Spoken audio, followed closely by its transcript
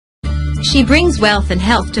She brings wealth and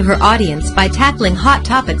health to her audience by tackling hot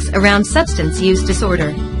topics around substance use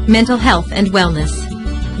disorder, mental health and wellness.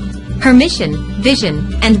 Her mission,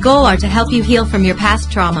 vision, and goal are to help you heal from your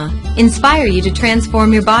past trauma, inspire you to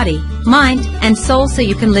transform your body, mind, and soul so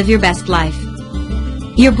you can live your best life.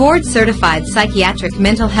 Your board-certified psychiatric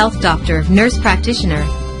mental health doctor, nurse practitioner,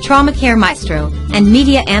 trauma care maestro, and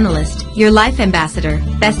media analyst, your life ambassador,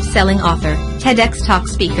 best-selling author, TEDx Talk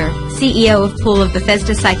speaker, CEO of Pool of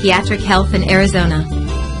Bethesda Psychiatric Health in Arizona.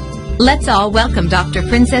 Let's all welcome Dr.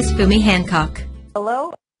 Princess Fumi Hancock.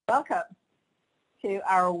 Hello, welcome to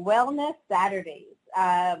our Wellness Saturdays.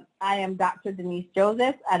 I am Dr. Denise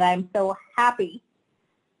Joseph, and I'm so happy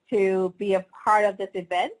to be a part of this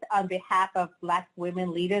event on behalf of Black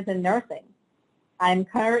women leaders in nursing. I'm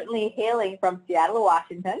currently hailing from Seattle,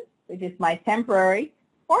 Washington, which is my temporary,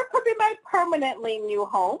 or could be my permanently new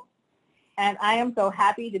home. And I am so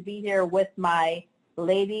happy to be here with my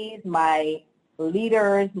ladies, my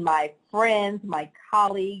leaders, my friends, my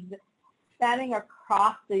colleagues, spanning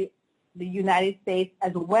across the United States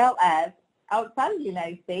as well as outside of the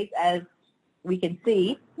United States, as we can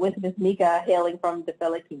see with Ms. Mika hailing from the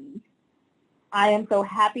Philippines. I am so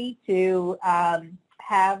happy to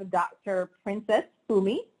have Dr. Princess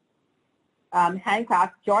Fumi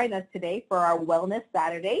Hancock join us today for our Wellness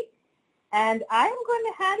Saturday. And I'm going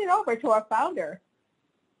to hand it over to our founder.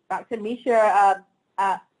 Dr. Misha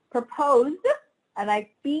proposed, and I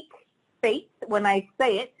speak faith when I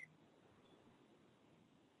say it,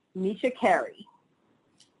 Misha Carey.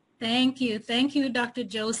 Thank you, Dr.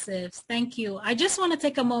 Joseph. Thank you. I just want to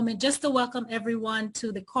take a moment just to welcome everyone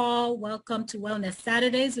to the call. Welcome to Wellness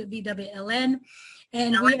Saturdays with BWLN.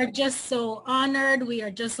 And we are just so honored. We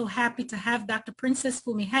are just so happy to have Dr. Princess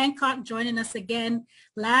Fumi Hancock joining us again.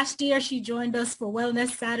 Last year, she joined us for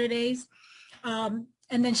Wellness Saturdays. And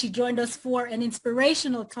then she joined us for an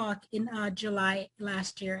inspirational talk in July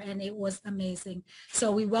last year, and it was amazing.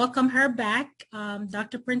 So we welcome her back.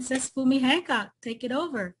 Dr. Princess Fumi Hancock, take it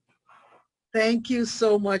over. Thank you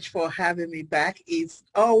so much for having me back. It's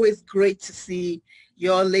always great to see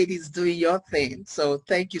your ladies doing your thing. So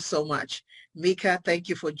thank you so much. Mika, thank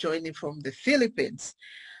you for joining from the Philippines.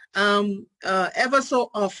 Ever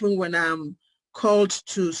so often when I'm called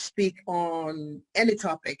to speak on any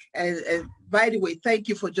topic, and by the way, thank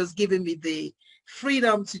you for just giving me the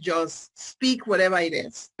freedom to just speak whatever it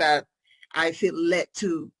is that I feel led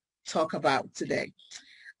to talk about today.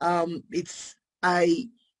 I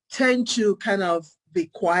tend to kind of be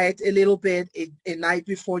quiet a little bit a night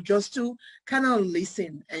before, just to kind of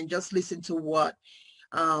listen and just listen to what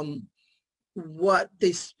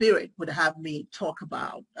the Spirit would have me talk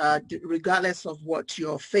about, regardless of what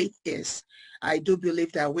your faith is. I do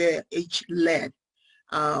believe that we're each led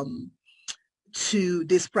to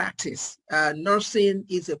this practice. Nursing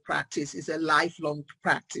is a practice, is a lifelong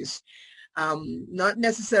practice. Not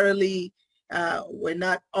necessarily, we're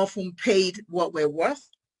not often paid what we're worth.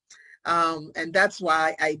 And that's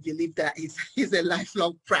why I believe that it's a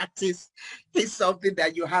lifelong practice. It's something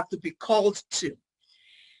that you have to be called to.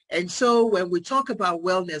 And so when we talk about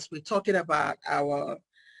wellness, we're talking about our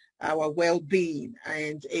well-being,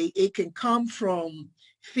 and it can come from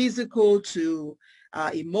physical to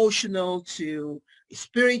emotional to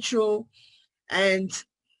spiritual. And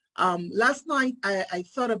last night I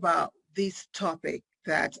thought about this topic,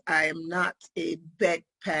 that I am not a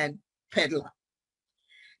bedpan peddler.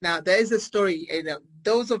 Now, there is a story, and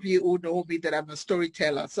those of you who know me, that I'm a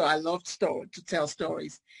storyteller, so I love to tell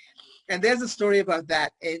stories. And there's a story about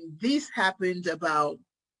that. And this happened about,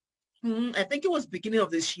 I think it was beginning of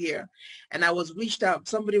this year. And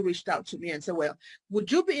somebody reached out to me and said, well,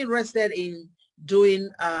 would you be interested in doing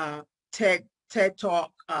a TED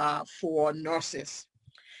Talk for nurses?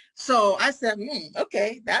 So I said,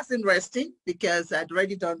 okay, that's interesting, because I'd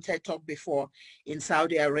already done TED Talk before in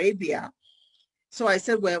Saudi Arabia. So I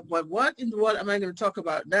said, well, what in the world am I going to talk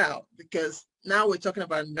about now? Because now we're talking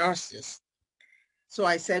about nurses. So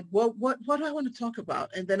I said, well, what do I want to talk about?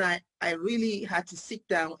 And then I really had to sit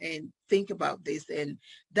down and think about this. And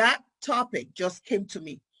that topic just came to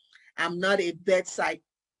me. I'm not a bed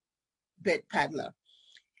paddler.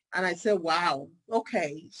 And I said, wow,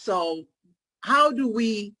 okay. So how do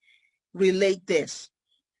we relate this?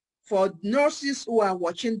 For nurses who are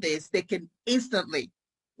watching this, they can instantly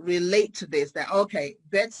relate to this, that, okay,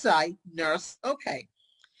 bedside nurse, okay.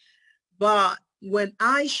 But when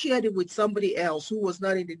I shared it with somebody else who was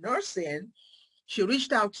not in the nursing, she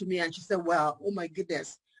reached out to me and she said, well, oh my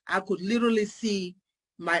goodness, I could literally see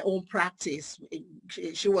my own practice.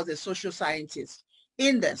 She was a social scientist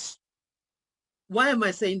in this. Why am I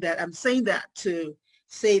saying that? I'm saying that to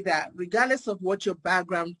say that regardless of what your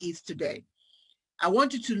background is today, I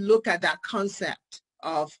want you to look at that concept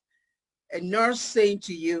of a nurse saying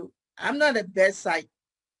to you, I'm not a bedside,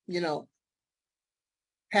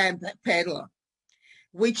 peddler,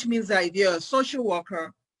 which means that if you're a social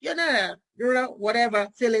worker, you're not whatever,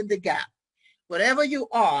 fill in the gap. Whatever you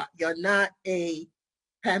are, you're not a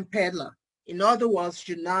pen peddler. In other words,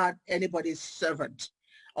 you're not anybody's servant.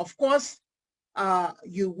 Of course,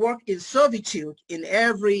 you work in servitude in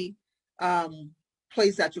every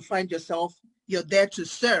place that you find yourself. You're there to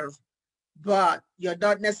serve, but you're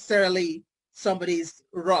not necessarily somebody's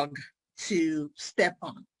rug to step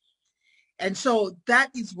on. And so that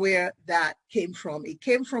is where that came from. It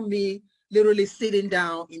came from me literally sitting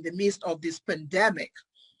down in the midst of this pandemic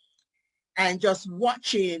and just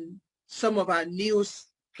watching some of our news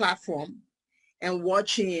platform and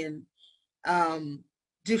watching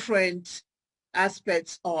different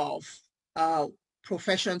aspects of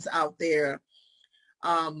professions out there.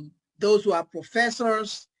 Those who are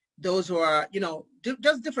professors, those who are,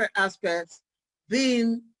 just different aspects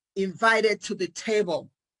being invited to the table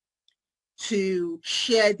to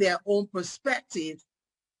share their own perspective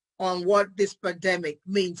on what this pandemic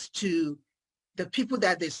means to the people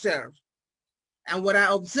that they serve. And what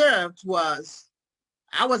I observed was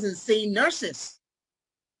I wasn't seeing nurses.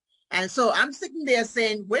 And so I'm sitting there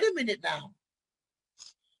saying, wait a minute now.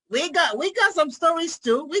 We got some stories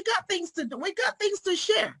too. We got things to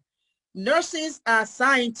share. Nurses are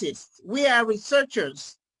scientists. We are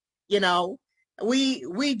researchers.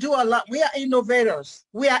 We do a lot. We are innovators.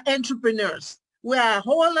 We are entrepreneurs. We are a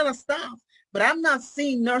whole lot of stuff. But I'm not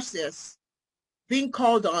seeing nurses being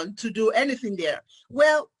called on to do anything there.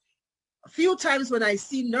 Well, a few times when I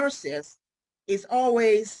see nurses, it's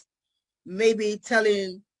always maybe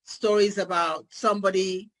telling stories about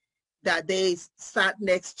somebody that they sat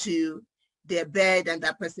next to their bed and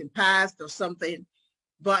that person passed or something.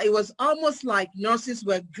 But it was almost like nurses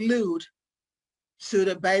were glued to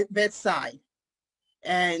the bedside.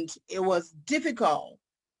 And it was difficult,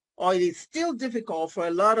 or it is still difficult for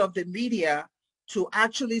a lot of the media to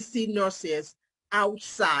actually see nurses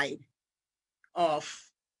outside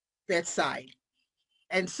of bedside.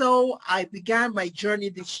 And so I began my journey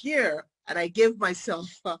this year, and I gave myself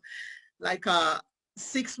like a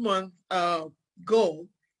 6-month goal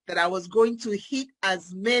that I was going to hit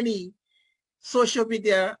as many social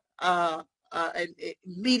media and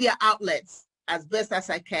media outlets as best as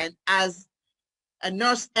I can as a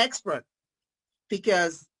nurse expert.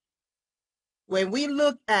 Because when we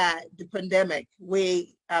look at the pandemic,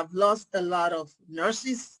 we have lost a lot of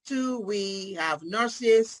nurses too. We have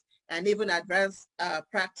nurses and even advanced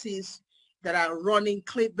practice that are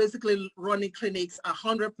basically running clinics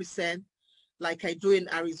 100%, like I do in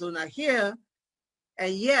Arizona here.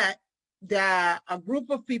 And yet there are a group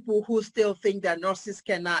of people who still think that nurses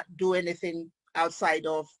cannot do anything outside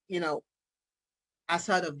of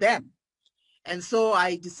them. And so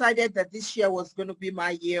I decided that this year was going to be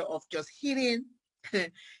my year of just hitting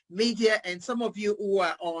media. And some of you who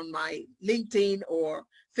are on my LinkedIn or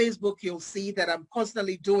Facebook, you'll see that I'm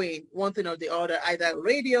constantly doing one thing or the other, either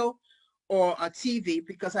radio or a TV,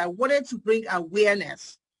 because I wanted to bring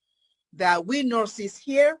awareness that we nurses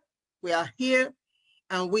here, we are here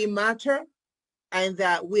and we matter, and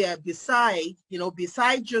that we are beside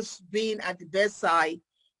just being at the bedside,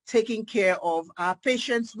 taking care of our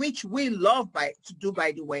patients, which we love to do,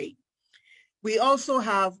 by the way. We also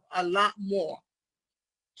have a lot more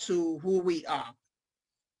to who we are.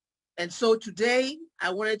 And so today,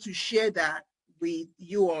 I wanted to share that with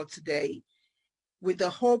you all today, with the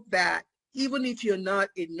hope that even if you're not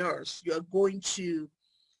a nurse, you're going to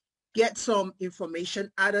get some information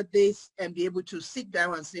out of this and be able to sit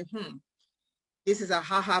down and say, this is a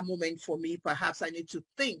ha-ha moment for me. Perhaps I need to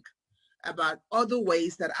think about other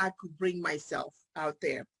ways that I could bring myself out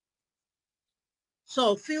there.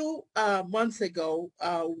 So a few months ago,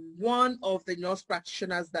 one of the nurse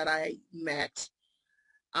practitioners that I met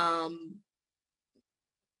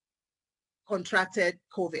contracted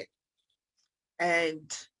COVID,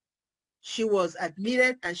 and she was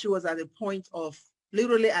admitted, and she was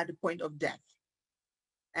literally at the point of death.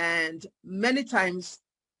 And many times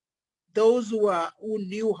those who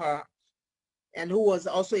knew her and who was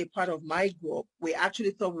also a part of my group, we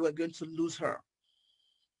actually thought we were going to lose her.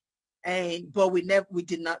 But we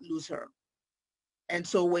did not lose her. And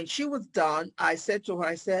so when she was done, I said to her,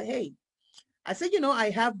 I said, I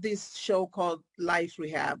have this show called Life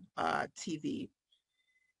Rehab TV.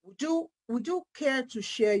 Would you care to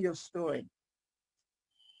share your story?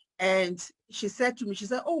 And she said to me,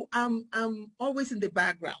 oh, I'm always in the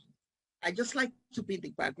background. I just like to be in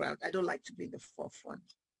the background. I don't like to be in the forefront.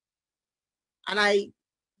 And I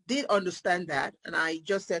did understand that. And I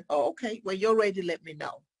just said, oh, okay, when you're ready, let me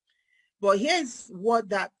know. But here's what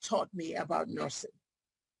that taught me about nursing.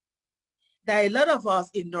 There are a lot of us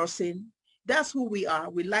in nursing, that's who we are.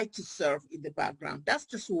 We like to serve in the background. That's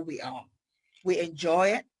just who we are. We enjoy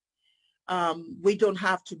it. We don't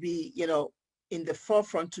have to be, in the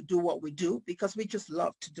forefront to do what we do because we just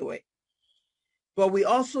love to do it. But we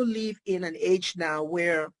also live in an age now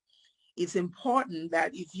where it's important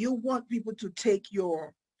that if you want people to take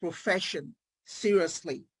your profession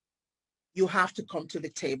seriously, you have to come to the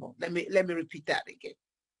table. Let me repeat that again.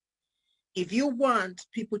 If you want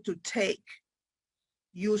people to take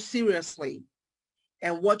you seriously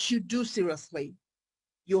and what you do seriously,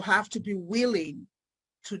 you have to be willing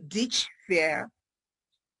to ditch fear,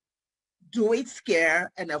 do it scared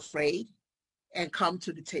and afraid, and come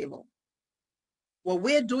to the table. What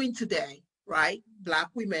we're doing today, right? Black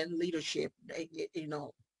women leadership,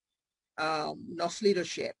 nurse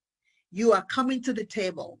leadership. You are coming to the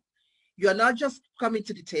table. You're not just coming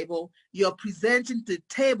to the table, you're presenting the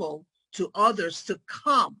table to others to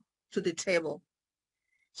come to the table.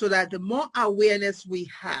 So that the more awareness we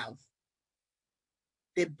have,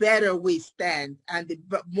 the better we stand and the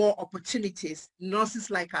more opportunities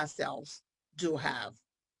nurses like ourselves do have.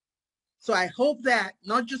 So I hope that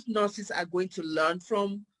not just nurses are going to learn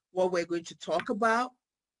from what we're going to talk about,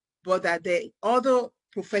 but that the other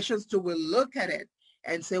professions too will look at it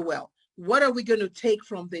and say, well, what are we going to take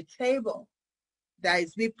from the table that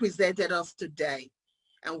is being presented us today?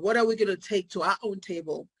 And what are we going to take to our own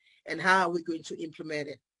table and how are we going to implement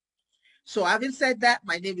it? So having said that,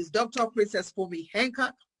 my name is Dr. Princess Funmi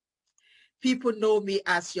Hancock. People know me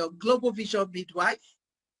as your Global Vision Midwife.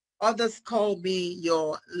 Others call me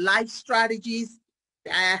your life strategist.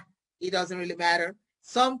 It doesn't really matter.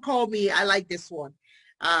 Some call me, I like this one.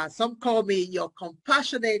 Some call me your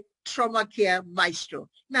compassionate trauma care maestro.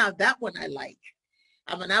 Now that one I like.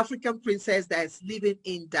 I'm an African princess that's living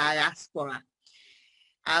in diaspora.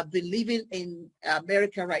 I've been living in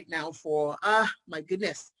America right now for, my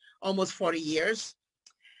goodness, almost 40 years.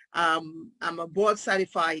 I'm a board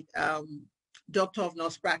certified doctor of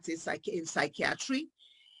nurse practice in psychiatry.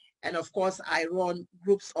 And of course, I run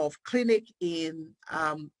groups of clinic in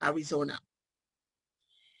Arizona.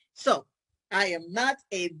 So I am not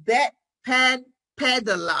a bedpan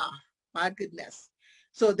peddler, my goodness.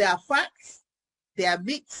 So there are facts, there are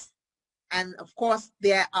myths, and of course,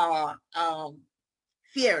 there are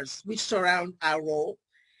fears which surround our role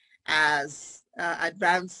as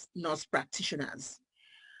advanced nurse practitioners,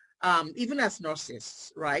 even as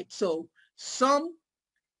nurses, right? So some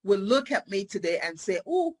will look at me today and say,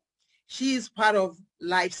 oh, she is part of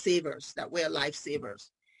lifesavers, that we're lifesavers.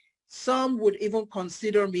 Some would even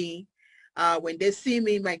consider me, when they see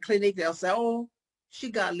me in my clinic, they'll say, oh, she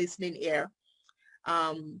got listening ear.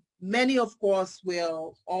 Many, of course,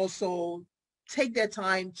 will also take their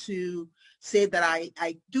time to say that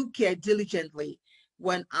I do care diligently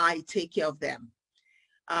when I take care of them.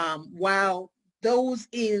 While those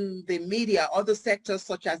in the media, other sectors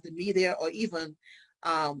such as the media or even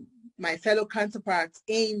my fellow counterparts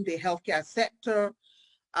in the healthcare sector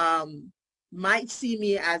might see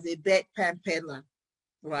me as a bedpan peddler,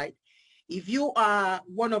 right? If you are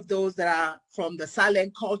one of those that are from the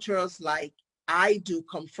silent cultures, like I do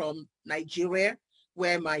come from Nigeria,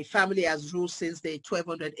 where my family has ruled since the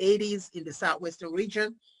 1280s in the southwestern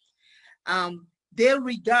region, they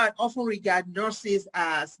often regard nurses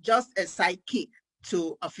as just a sidekick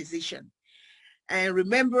to a physician. And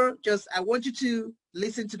remember, I want you to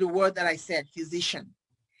listen to the word that I said, physician.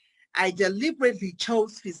 I deliberately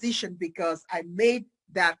chose physician because I made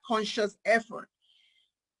that conscious effort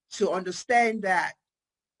to understand that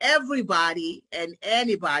everybody and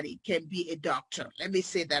anybody can be a doctor. Let me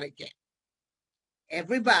say that again.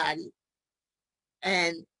 Everybody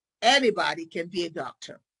and anybody can be a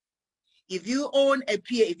doctor. If you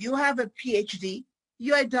have a PhD,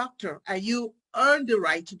 you're a doctor and you earn the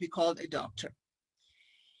right to be called a doctor.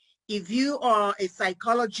 If you are a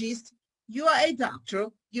psychologist, you are a doctor,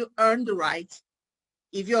 you earn the right.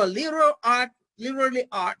 If you're literally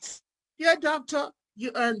arts, you're a doctor,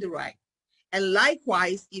 you earn the right. And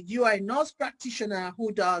likewise, if you are a nurse practitioner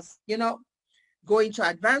who does, go into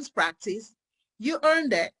advanced practice, you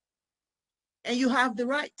earned it and you have the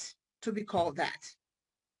right to be called that.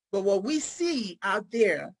 But what we see out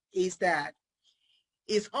there is that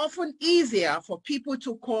it's often easier for people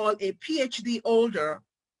to call a PhD holder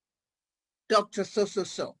Dr.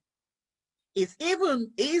 So-so-so. It's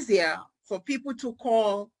even easier for people to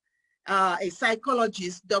call a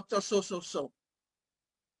psychologist Dr. So-so-so.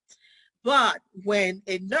 But when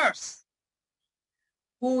a nurse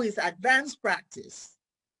who is advanced practice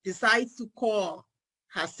decides to call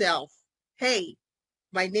herself, hey,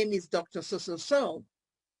 my name is Dr. So-so-so,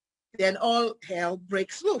 then all hell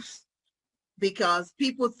breaks loose because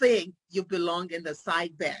people think you belong in the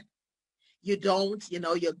side bed. You don't,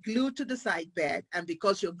 you're glued to the side bed, and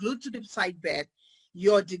because you're glued to the side bed,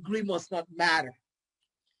 your degree must not matter.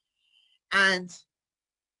 And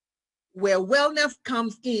where wellness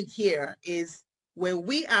comes in here is when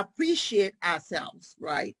we appreciate ourselves,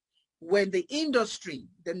 right? When the industry,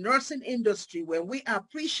 the nursing industry, when we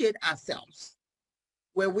appreciate ourselves,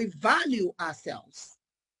 where we value ourselves,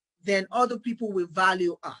 then other people will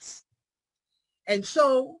value us. And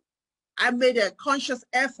so I made a conscious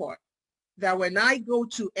effort that when I go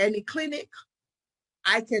to any clinic,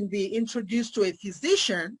 I can be introduced to a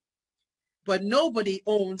physician, but nobody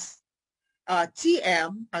owns a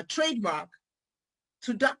TM, a trademark,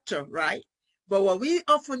 to doctor, right? But what we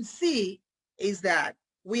often see is that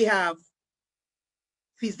we have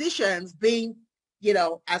physicians being,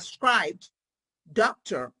 ascribed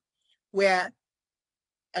doctor, where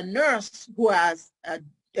a nurse who has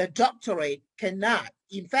a doctorate cannot.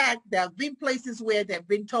 In fact, there have been places where they've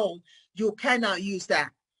been told you cannot use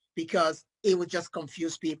that because it would just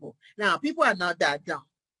confuse people. Now, people are not that dumb.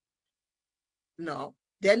 No,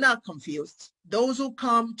 they're not confused. Those who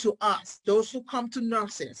come to us, those who come to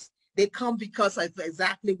nurses, they come because of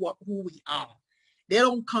exactly who we are. They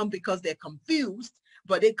don't come because they're confused,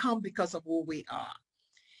 but they come because of who we are.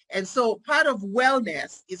 And so part of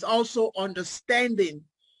wellness is also understanding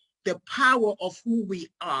the power of who we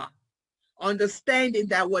are, understanding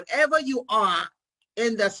that whatever you are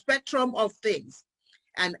in the spectrum of things,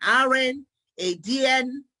 an RN, a DN,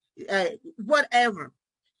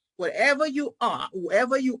 whatever you are,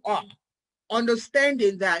 whoever you are,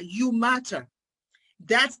 understanding that you matter.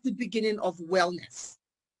 That's the beginning of wellness.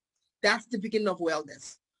 That's the beginning of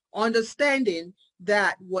wellness. Understanding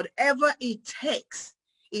that whatever it takes,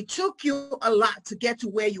 it took you a lot to get to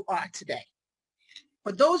where you are today.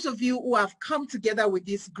 For those of you who have come together with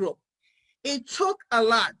this group, it took a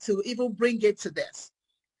lot to even bring it to this.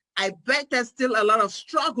 I bet there's still a lot of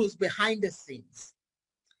struggles behind the scenes.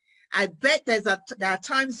 I bet there are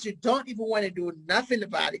times you don't even want to do nothing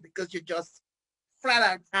about it because you're just flat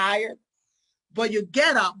out tired. But you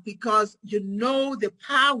get up because you know the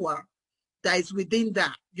power that is within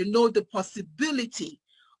that. You know the possibility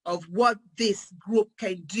of what this group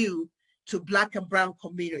can do to Black and brown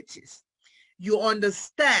communities. You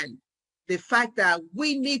understand the fact that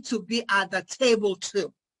we need to be at the table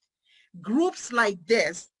too. Groups like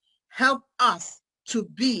this help us to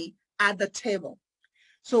be at the table.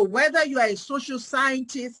 So whether you are a social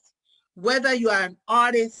scientist, whether you are an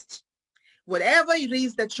artist, whatever it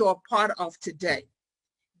is that you're a part of today,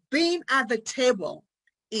 being at the table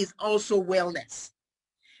is also wellness.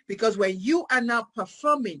 Because when you are not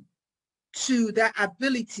performing to that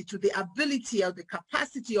ability, to the ability of the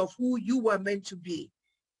capacity of who you were meant to be,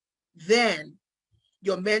 then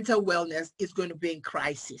your mental wellness is going to be in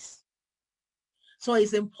crisis. So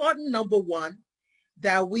it's important, number one,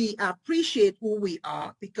 that we appreciate who we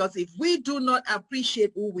are, because if we do not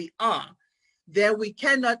appreciate who we are, then we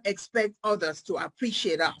cannot expect others to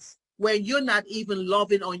appreciate us. When you're not even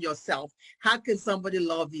loving on yourself, how can somebody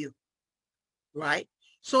love you, right?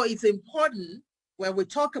 So it's important when we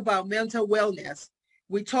talk about mental wellness,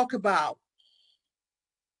 we talk about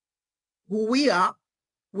who we are,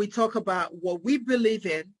 we talk about what we believe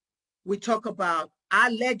in, we talk about our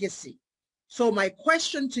legacy. So my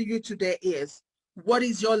question to you today is, what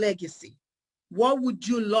is your legacy? What would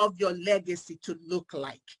you love your legacy to look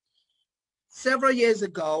like? Several years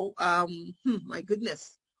ago, my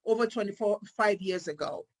goodness, over 25 years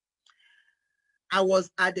ago, I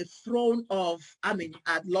was at the throne of,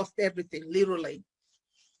 I'd lost everything, literally.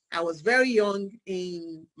 I was very young.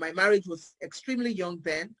 My marriage was extremely young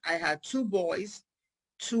then. I had two boys,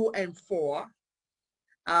 2 and 4,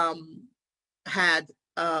 had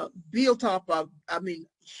built up a,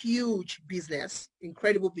 huge business,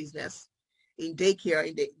 incredible business in the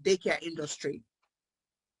daycare industry.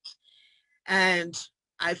 And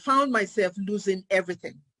I found myself losing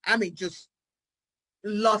everything. Just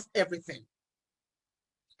lost everything.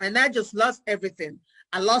 And I just lost everything.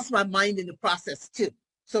 I lost my mind in the process too.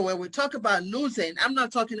 So when we talk about losing, I'm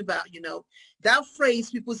not talking about, that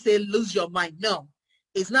phrase people say, lose your mind. No,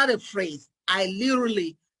 it's not a phrase. I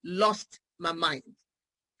literally lost my mind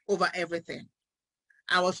over everything.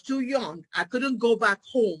 I was too young. I couldn't go back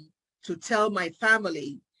home to tell my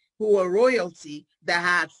family, who were royalty, that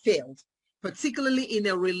I had failed, particularly in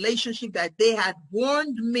a relationship that they had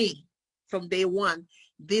warned me from day one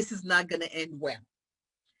this is not going to end well.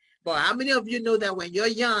 But how many of you know that when you're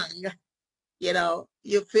young, you know,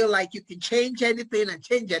 you feel like you can change anything and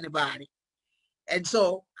change anybody? And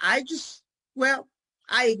so I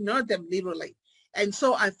ignored them literally. And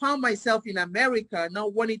so I found myself in America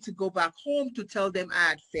not wanting to go back home to tell them I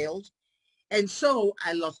had failed. And so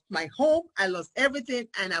I lost my home, I lost everything,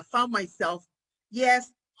 and I found myself,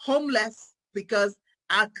 yes, homeless, because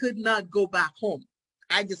I could not go back home.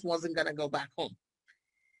 I just wasn't going to go back home.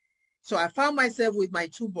 So I found myself with my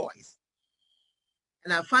 2 boys.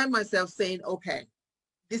 And I find myself saying, okay,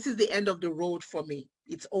 this is the end of the road for me.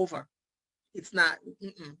 It's over. It's not,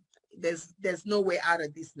 there's no way out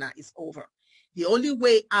of this now. It's over. The only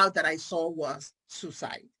way out that I saw was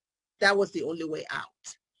suicide. That was the only way out.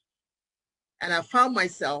 And I found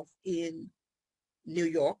myself in New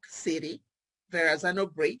York City, Verrazano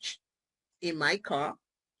Bridge, in my car,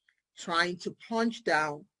 trying to plunge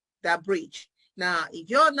down that bridge. Now, if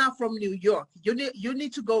you're not from New York, you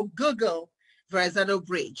need to go Google Verrazano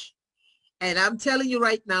Bridge. And I'm telling you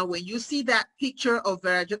right now, when you see that picture of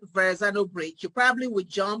Verrazano Bridge, you probably would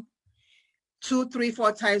jump 2, 3,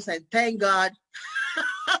 4 times and thank God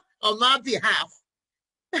on my behalf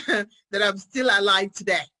that I'm still alive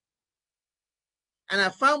today. And I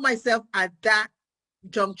found myself at that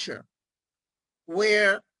juncture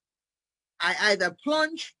where I either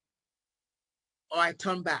plunge or I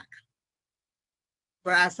turn back.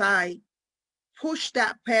 But as I pushed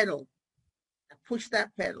that pedal,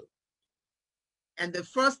 and the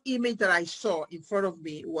first image that I saw in front of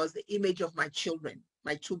me was the image of my children,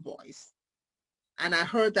 my 2 boys. And I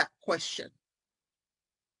heard that question: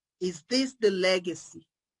 is this the legacy?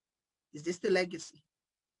 Is this the legacy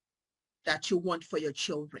that you want for your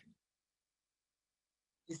children?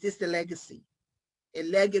 Is this the legacy? A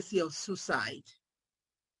legacy of suicide?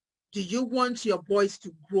 Do you want your boys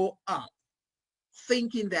to grow up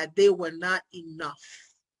thinking that they were not enough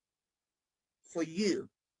for you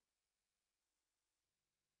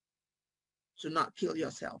to not kill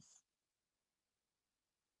yourself?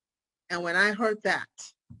 And when I heard that,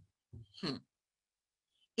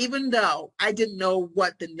 even though I didn't know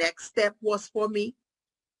what the next step was for me,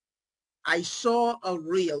 I saw a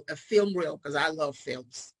film reel, because I love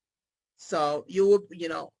films. So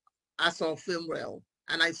I saw a film reel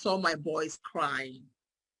and I saw my boys crying.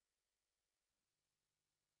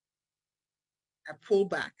 I pulled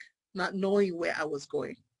back, not knowing where I was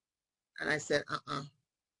going. And I said,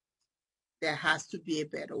 there has to be a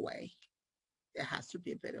better way. There has to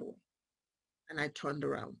be a better way. And I turned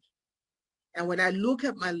around. And when I look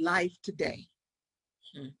at my life today,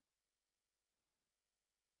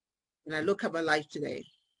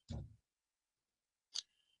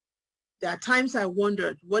 there are times I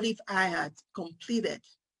wondered, what if I had completed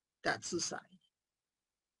that suicide?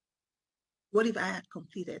 What if I had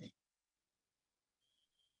completed it?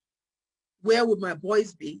 Where would my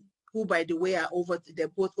boys be, who, by the way, they're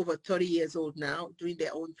both over 30 years old now, doing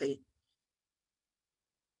their own thing?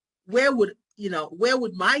 Where would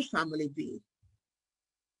my family be?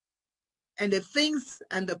 And the things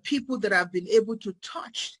and the people that I've been able to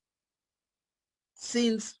touch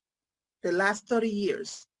since the last 30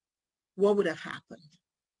 years, what would have happened?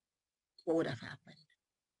 What would have happened?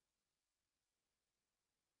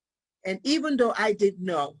 And even though I didn't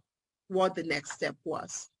know what the next step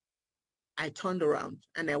was, I turned around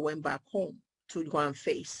and I went back home to go and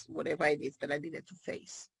face whatever it is that I needed to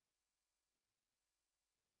face.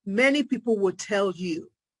 Many people will tell you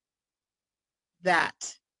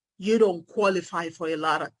that you don't qualify for a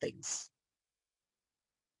lot of things.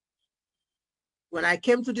 When I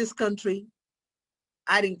came to this country,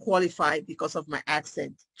 I didn't qualify because of my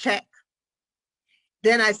accent. Check.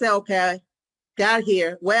 Then I said, okay, got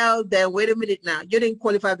here. Well, then wait a minute now. You didn't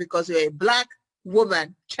qualify because you're a Black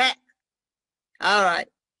woman. Check. All right.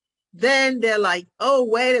 Then they're like, oh,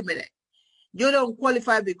 wait a minute. You don't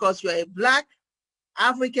qualify because you're a Black,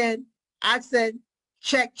 African, accent,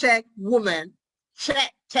 check, check, woman.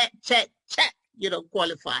 Check, check, check, check. You don't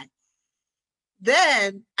qualify.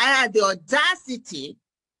 Then I had the audacity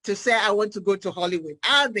to say I want to go to Hollywood.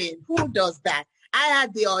 I mean, who does that? I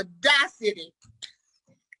had the audacity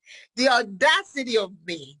of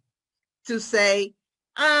me to say,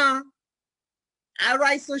 I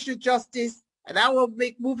write social justice and I will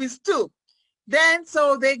make movies too. Then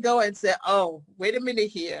so they go and say, oh, wait a minute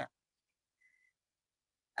here.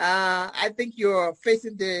 I think you're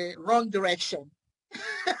facing the wrong direction.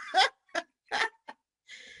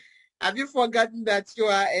 Have you forgotten that you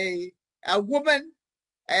are a woman?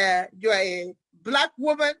 You are a Black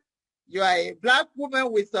woman. You are a Black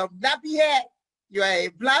woman with some nappy hair. You are a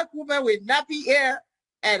Black woman with nappy hair.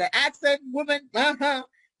 and an accent, woman,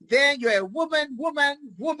 then you're a woman.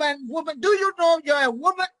 Do you know you're a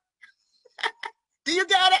woman? Do you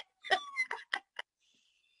get it?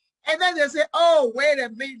 And then they say, oh, wait a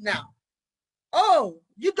minute now. Oh,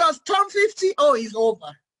 you just turned 50? Oh, it's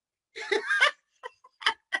over.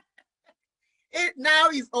 It now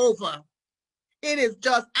is over. It is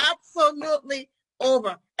just absolutely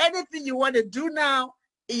over. Anything you want to do now,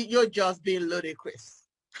 you're just being ludicrous.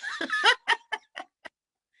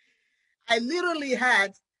 I literally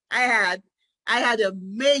had a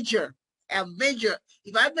major.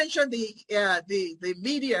 If I mentioned the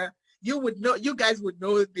media, you would know. You guys would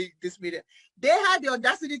know this media. They had the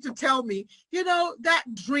audacity to tell me, you know, that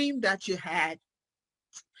dream that you had.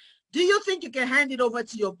 Do you think you can hand it over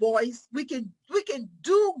to your boys? We can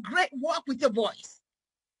do great work with your boys.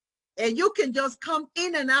 And you can just come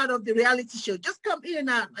in and out of the reality show. Just come in and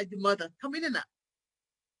out like the mother. Come in and out.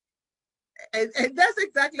 And that's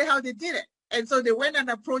exactly how they did it. And so they went and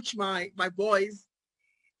approached my boys,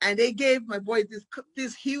 and they gave my boys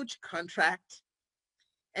this huge contract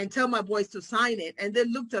and tell my boys to sign it. And they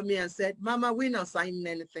looked at me and said, Mama, we're not signing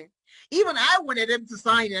anything. Even I wanted them to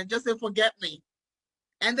sign it and just say, forget me.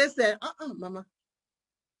 And they said, Mama,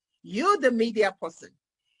 you're the media person.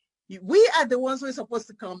 We are the ones who are supposed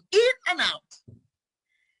to come in and out,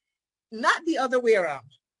 not the other way around.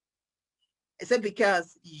 I said,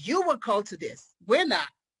 because you were called to this. We're not.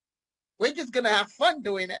 We're just going to have fun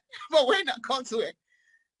doing it, but we're not called to it.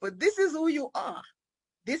 But this is who you are.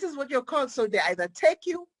 This is what you're called. So they either take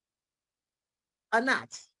you or not.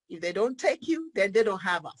 If they don't take you, then they don't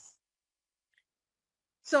have us.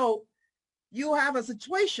 So you have a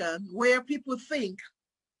situation where people think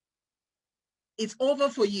it's over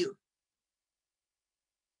for you.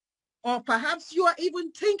 Or perhaps you are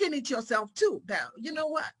even thinking it yourself too. That, you know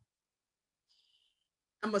what?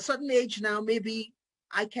 I'm a certain age now, maybe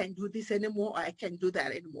I can't do this anymore, or I can't do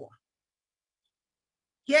that anymore.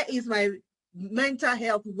 Here is my mental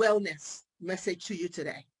health wellness message to you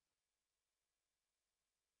today.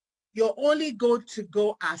 You're only going to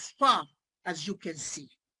go as far as you can see.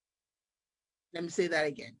 Let me say that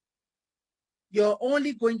again. You're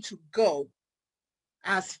only going to go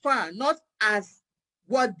as far, not as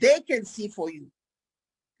what they can see for you.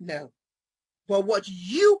 No, but what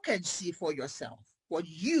you can see for yourself. What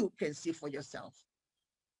you can see for yourself.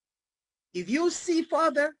 If you see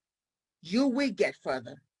further, you will get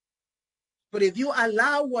further. But if you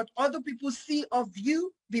allow what other people see of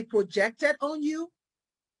you be projected on you,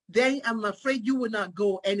 then I'm afraid you will not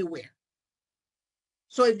go anywhere.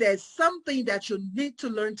 So if there's something that you need to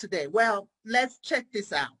learn today, well, let's check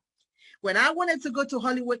this out. When I wanted to go to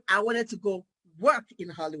Hollywood, I wanted to go work in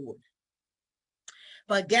Hollywood.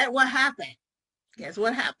 But guess what happened? Guess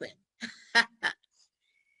what happened?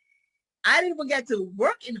 I didn't even get to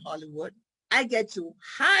work in Hollywood. I get to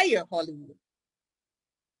hire Hollywood.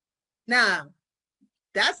 Now,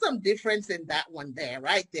 that's some difference in that one there,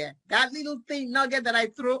 right there. That little thing nugget that I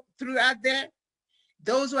threw out there,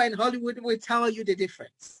 those who are in Hollywood will tell you the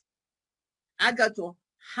difference. I got to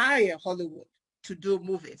hire Hollywood to do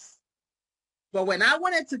movies. But when I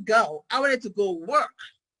wanted to go work.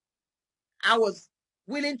 I was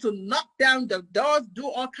willing to knock down the doors, do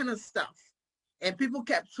all kind of stuff. And people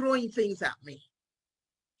kept throwing things at me.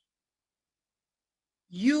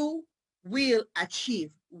 You will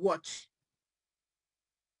achieve what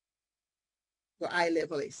your eye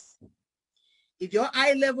level is. If your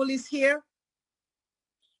eye level is here,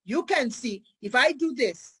 you can see, if I do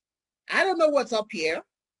this, I don't know what's up here.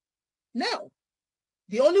 No.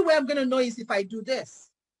 The only way I'm going to know is if I do this.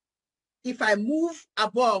 If I move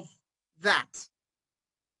above that.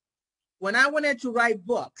 When I wanted to write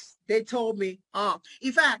books, they told me,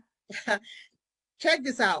 in fact, check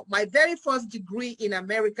this out. My very first degree in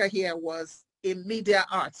America here was in media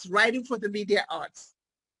arts, writing for the media arts.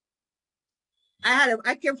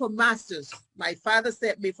 I came for masters. My father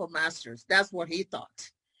sent me for masters. That's what he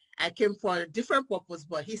thought. I came for a different purpose,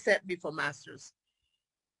 but he sent me for masters.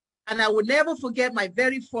 And I will never forget my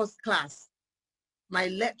very first class. My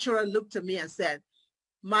lecturer looked at me and said,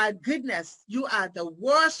 my goodness, you are the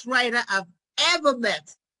worst writer I've ever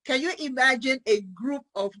met. Can you imagine a group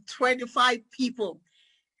of 25 people,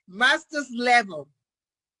 master's level,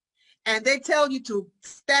 and they tell you to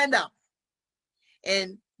stand up.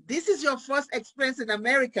 And this is your first experience in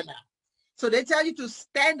America now. So they tell you to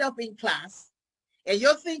stand up in class, and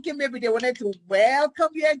you're thinking maybe they wanted to welcome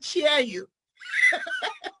you and cheer you.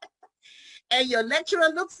 And your lecturer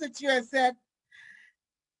looks at you and said,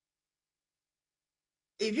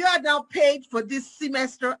 if you are now paid for this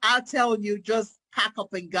semester, I'll tell you, just pack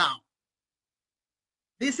up and go.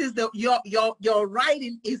 This is your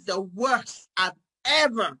writing is the worst I've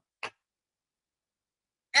ever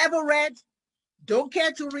read. Don't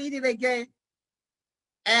care to read it again.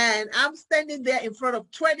 And I'm standing there in front of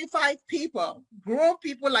 25 people, grown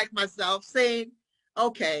people like myself, saying,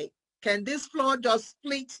 okay, can this floor just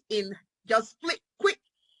split quick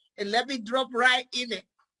and let me drop right in it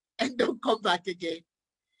and don't come back again.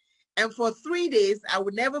 And for 3 days, I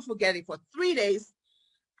will never forget it. For 3 days,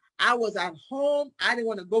 I was at home. I didn't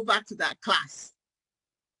want to go back to that class.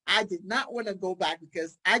 I did not want to go back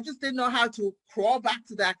because I just didn't know how to crawl back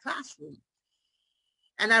to that classroom.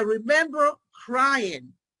 And I remember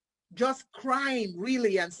crying, just crying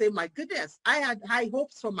really, and saying, my goodness, I had high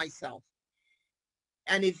hopes for myself.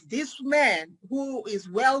 And if this man who is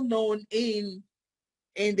well known in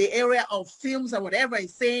the area of films or whatever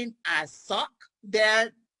is saying I suck,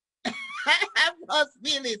 then I must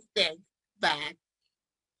really think bad.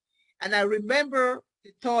 And I remember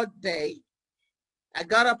the third day, I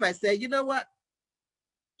got up, I said, you know what?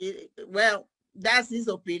 Well, that's his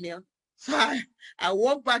opinion. So I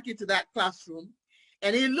walked back into that classroom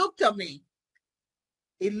and he looked at me.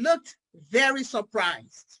 He looked very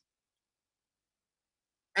surprised.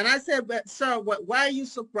 And I said, but sir, why are you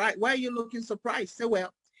surprised? Why are you looking surprised? He said,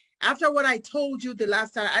 well, after what I told you the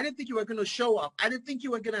last time, I didn't think you were going to show up. I didn't think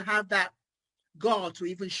you were going to have that gall to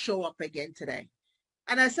even show up again today.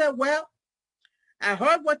 And I said, well, I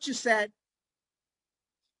heard what you said.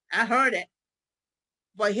 I heard it.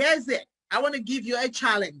 But here's it. I want to give you a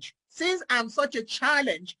challenge. Since I'm such a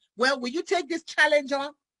challenge, well, will you take this challenge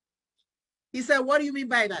on? He said, what do you mean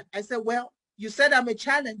by that? I said, well, you said I'm a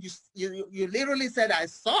challenge. You literally said I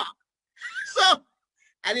suck. So,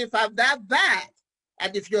 and if I'm that bad,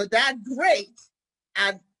 and if you're that great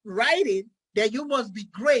at writing, then you must be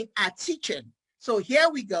great at teaching. So here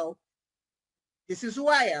we go. This is who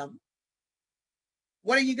I am.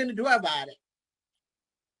 What are you going to do about it?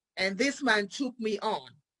 And this man took me on.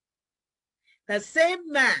 The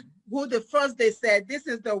same man who the first day said, this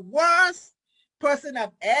is the worst person I've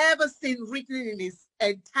ever seen written in his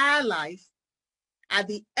entire life. At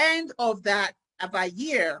the end of that, of a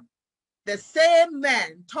year, the same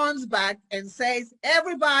man turns back and says,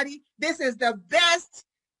 everybody, this is the best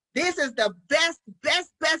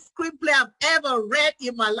screenplay I've ever read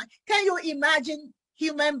in my life. Can you imagine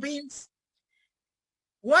human beings?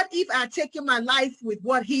 What if I had taken my life with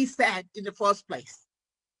what he said in the first place?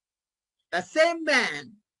 The same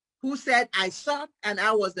man who said I sucked and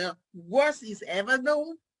I was the worst he's ever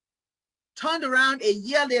known, turned around a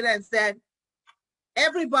year later and said,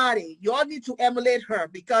 everybody, you all need to emulate her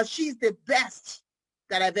because she's the best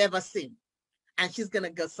that I've ever seen. And she's going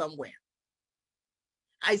to go somewhere.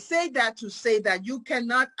 I say that to say that you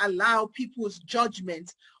cannot allow people's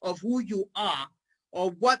judgment of who you are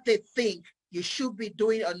or what they think you should be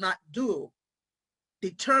doing or not do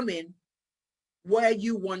determine where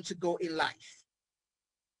you want to go in life.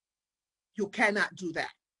 You cannot do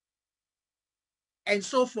that. And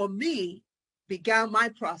so for me, began my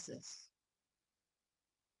process.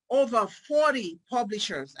 Over 40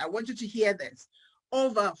 publishers, I want you to hear this,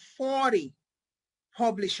 over 40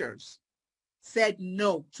 publishers said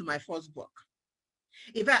no to my first book.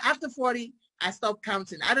 In fact, after 40, I stopped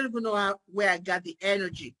counting. I don't even know where I got the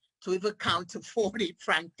energy to even count to 40,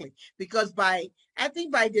 frankly, because I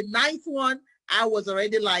think by the 9th one, I was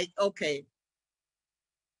already like, okay,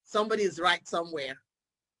 somebody is right somewhere.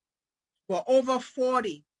 But over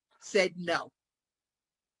 40 said no.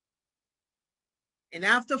 And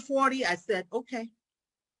after 40, I said, okay,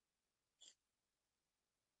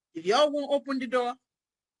 if y'all won't open the door,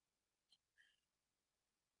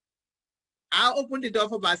 I'll open the door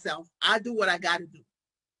for myself. I'll do what I got to do.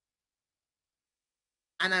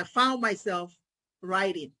 And I found myself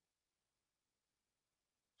writing.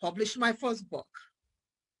 Published my first book.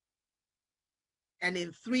 And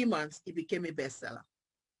in 3 months, it became a bestseller.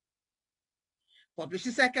 Published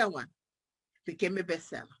the second one. Became a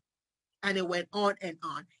bestseller. And it went on and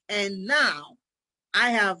on. And now I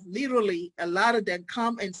have literally a lot of them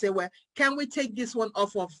come and say, well, can we take this one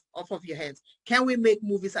off of your hands? Can we make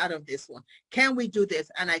movies out of this one? Can we do this?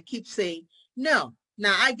 And I keep saying, no.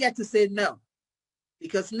 Now I get to say no.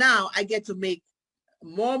 Because now I get to make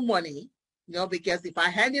more money, because if I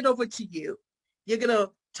hand it over to you, you're going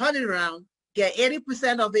to turn it around, get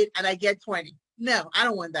 80% of it, and I get 20. No, I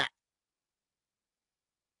don't want that.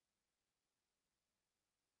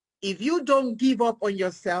 If you don't give up on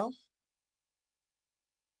yourself,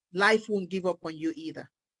 life won't give up on you either.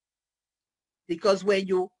 Because when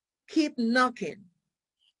you keep knocking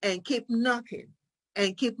and keep knocking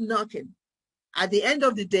and keep knocking, At the end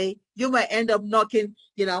of the day, you might end up knocking,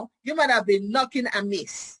 you might have been knocking a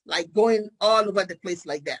miss, like going all over the place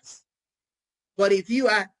like this. But if you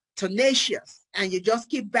are tenacious and you just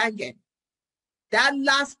keep banging, that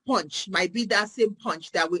last punch might be that same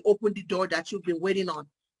punch that will open the door that you've been waiting on.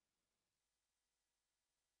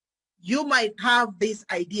 You might have this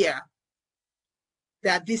idea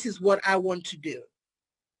that this is what I want to do.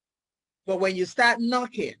 But when you start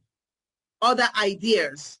knocking, other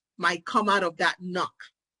ideas might come out of that knock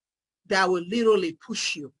that will literally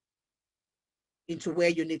push you into where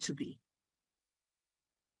you need to be.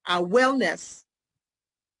 Our wellness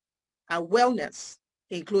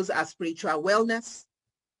includes our spiritual wellness,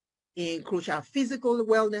 it includes our physical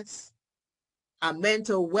wellness, our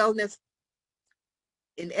mental wellness.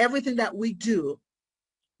 In everything that we do,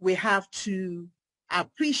 we have to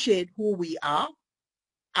appreciate who we are,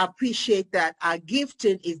 appreciate that our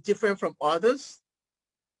gifting is different from others,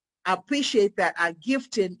 appreciate that our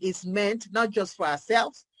gifting is meant not just for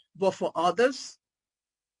ourselves, but for others.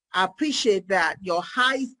 Appreciate that your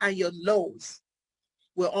highs and your lows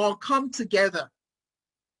will all come together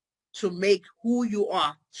to make who you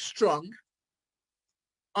are strong.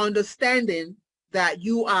 Understanding that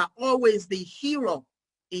you are always the hero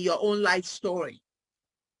in your own life story,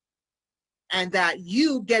 and that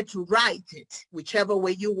you get to write it whichever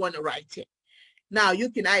way you want to write it. Now, you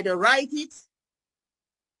can either write it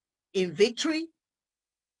in victory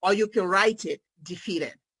or you can write it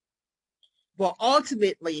defeated. But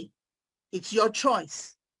ultimately, it's your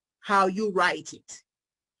choice how you write it.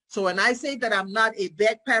 So when I say that I'm not a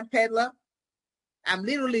bedpan peddler, I'm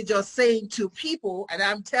literally just saying to people, and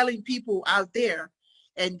I'm telling people out there,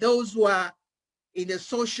 and those who are in the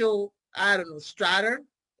social, strata,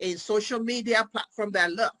 in social media platform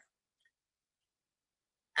that look.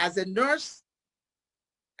 As a nurse,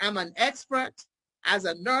 I'm an expert. As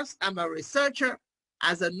a nurse, I'm a researcher.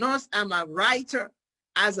 As a nurse, I'm a writer.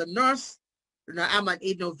 As a nurse, I'm an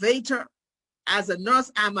innovator. As a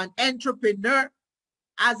nurse, I'm an entrepreneur.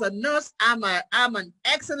 As a nurse, I'm an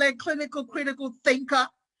excellent clinical critical thinker.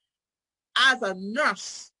 As a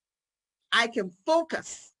nurse, I can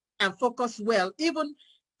focus and focus well, even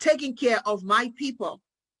taking care of my people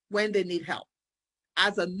when they need help.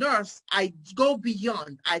 As a nurse, I go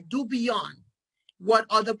beyond, I do beyond what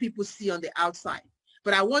other people see on the outside.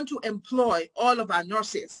 But I want to employ all of our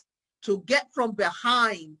nurses to get from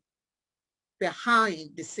behind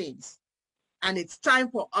the scenes. And it's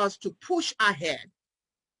time for us to push ahead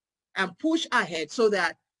and push ahead so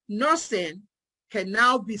that nursing can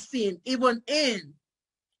now be seen even in,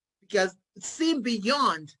 because it's seen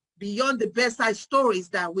beyond the bedside stories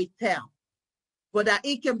that we tell, but that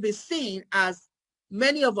it can be seen as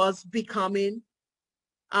many of us becoming,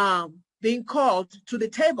 being called to the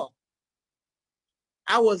table.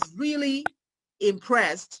 I was really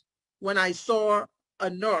impressed when I saw a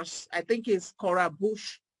nurse, I think it's Cora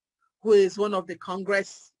Bush, who is one of the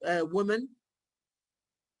Congress women.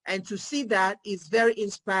 And to see that is very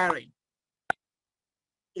inspiring.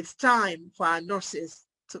 It's time for our nurses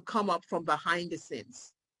to come up from behind the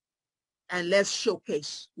scenes and let's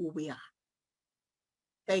showcase who we are.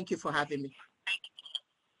 Thank you for having me.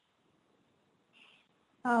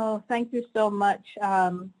 Oh, thank you so much.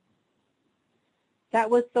 That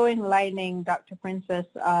was so enlightening, Dr. Princess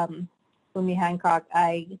Fumi Hancock.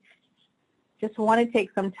 I just want to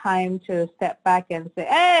take some time to step back and say,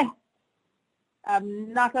 hey,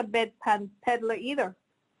 I'm not a bedpan peddler either.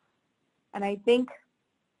 And I think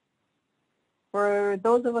for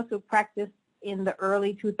those of us who practiced in the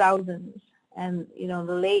early 2000s and, the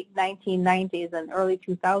late 1990s and early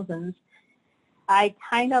 2000s, I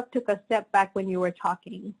kind of took a step back when you were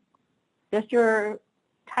talking, just your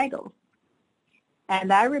title.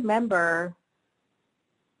 And I remember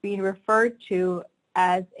being referred to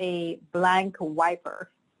as a blank wiper.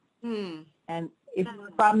 And if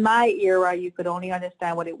from my era, you could only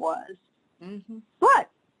understand what it was. But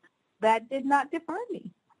that did not defer me.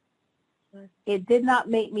 It did not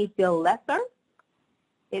make me feel lesser.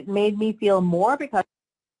 It made me feel more because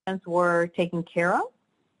patients were taken care of.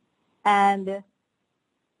 And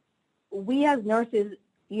we as nurses,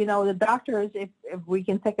 the doctors, if we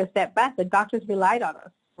can take a step back, the doctors relied on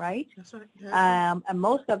us, right? That's right. Yeah. And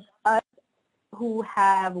most of us who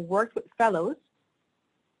have worked with fellows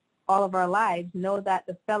all of our lives know that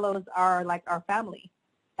the fellows are like our family,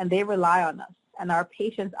 and they rely on us. And our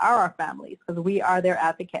patients are our families because we are their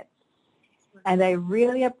advocates. And I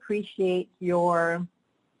really appreciate your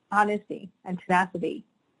honesty and tenacity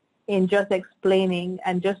in just explaining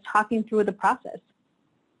and just talking through the process,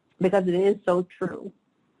 because it is so true.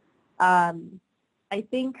 I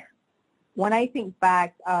think when I think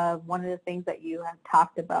back of one of the things that you have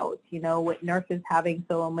talked about, with nurses having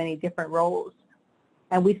so many different roles,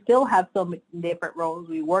 and we still have so many different roles.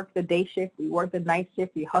 We work the day shift, we work the night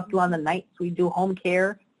shift, we hustle on the nights, we do home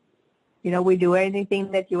care. We do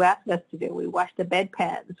anything that you ask us to do. We wash the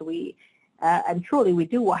bedpans. And truly, we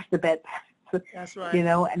do wash the bedpans. That's right.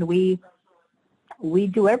 And we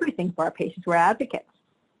do everything for our patients. We're advocates.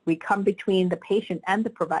 We come between the patient and the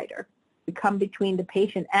provider. We come between the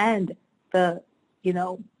patient and the,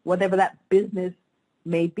 whatever that business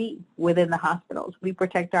may be within the hospitals. We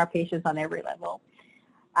protect our patients on every level.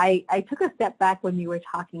 I took a step back when you were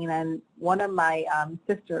talking, and one of my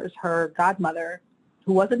sisters, her godmother,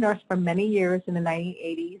 who was a nurse for many years in the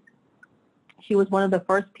 1980s, she was one of the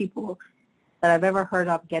first people that I've ever heard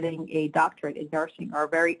of getting a doctorate in nursing, or a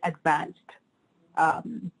very advanced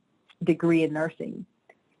degree in nursing.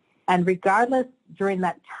 And regardless, during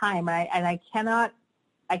that time, I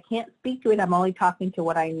can't speak to it, I'm only talking to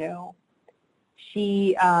what I know,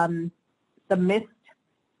 she submissed,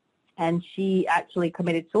 and she actually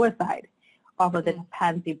committed suicide off of the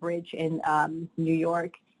Pansy Bridge in New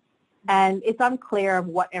York. And it's unclear of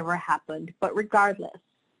whatever happened, but regardless,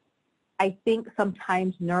 I think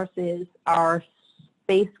sometimes nurses are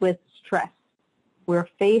faced with stress. We're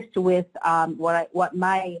faced with one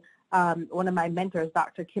of my mentors,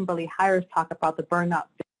 Dr. Kimberly Hires, talk about the burnout.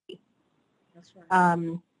 That's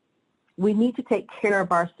right. We need to take care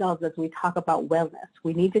of ourselves as we talk about wellness.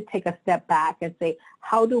 We need to take a step back and say,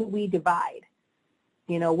 how do we divide,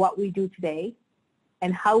 what we do today,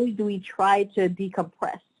 and how do we try to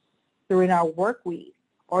decompress during our work week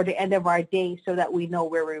or the end of our day, so that we know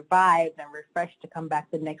we're revived and refreshed to come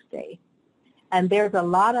back the next day. And there's a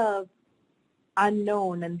lot of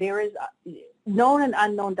unknown, and there is known and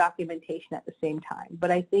unknown documentation at the same time.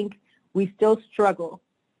 But I think we still struggle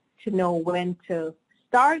to know when to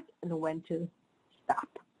start and when to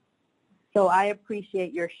stop. So I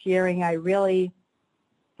appreciate your sharing. I really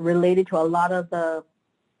related to a lot of the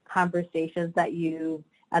conversations that you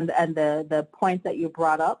and the points that you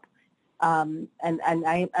brought up. And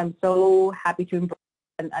I'm so happy to embrace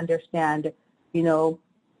and understand,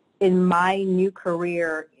 in my new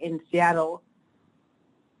career in Seattle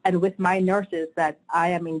and with my nurses that I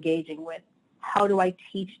am engaging with, how do I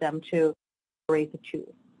teach them to separate the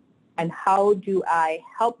two? And how do I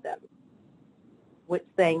help them with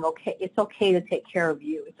saying, okay, it's okay to take care of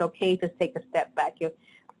you. It's okay to take a step back.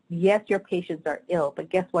 Yes, your patients are ill, but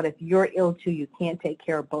guess what? If you're ill too, you can't take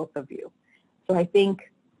care of both of you. So I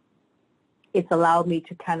think it's allowed me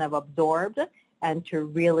to kind of absorb and to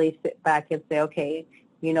really sit back and say, okay,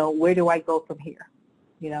 where do I go from here?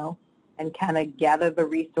 And kind of gather the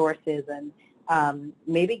resources and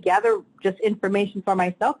maybe gather just information for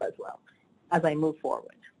myself as well as I move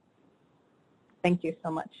forward. Thank you so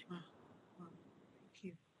much. Thank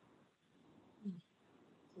you.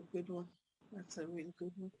 It's a good one. That's a really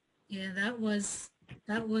good one. Yeah, that was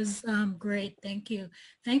great. Thank you.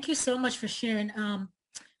 Thank you so much for sharing.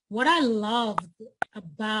 What I loved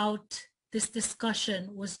about this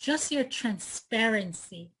discussion was just your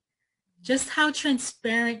transparency, just how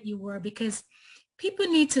transparent you were, because people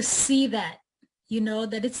need to see that,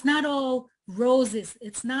 that it's not all roses,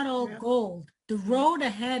 it's not all gold. The road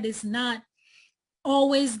ahead is not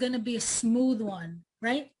always going to be a smooth one,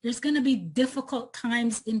 right? There's going to be difficult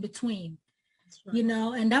times in between, right.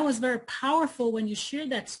 And that was very powerful when you shared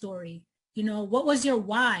that story. What was your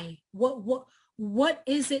why? What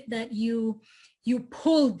is it that you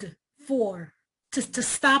pulled for to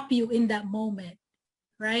stop you in that moment,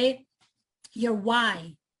 right? Your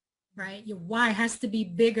why, right? Your why has to be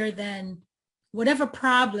bigger than whatever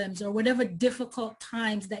problems or whatever difficult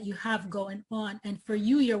times that you have going on. And for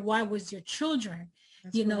you, your why was your children.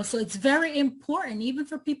 That's right. So it's very important, even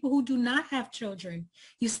for people who do not have children,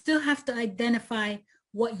 you still have to identify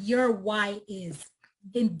what your why is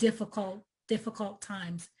in difficult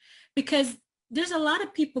times, because there's a lot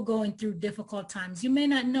of people going through difficult times. You may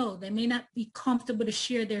not know, they may not be comfortable to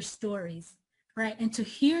share their stories, right? And to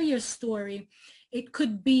hear your story, it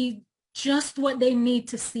could be just what they need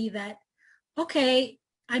to see that, okay,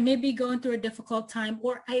 I may be going through a difficult time,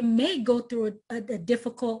 or I may go through a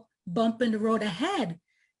difficult bump in the road ahead,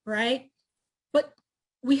 right? But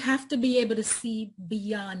we have to be able to see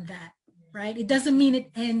beyond that, right? It doesn't mean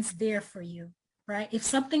it ends there for you, right? If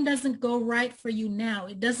something doesn't go right for you now,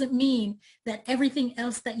 it doesn't mean that everything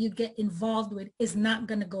else that you get involved with is not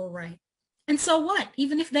going to go right. And so what?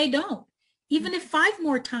 Even if they don't, even if 5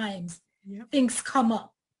 more times things come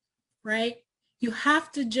up, right? You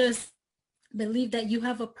have to just believe that you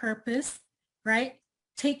have a purpose, right?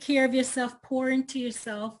 Take care of yourself, pour into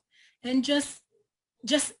yourself, and just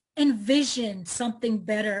envision something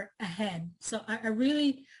better ahead. So I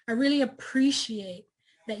really appreciate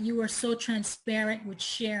that you are so transparent with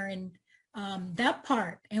sharing that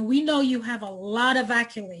part. And we know you have a lot of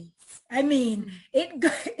accolades. I mean,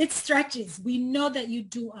 it stretches. We know that you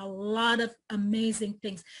do a lot of amazing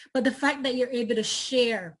things, but the fact that you're able to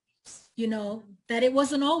share, you know, that it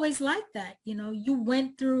wasn't always like that. You know, you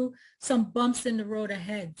went through some bumps in the road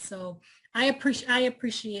ahead. So I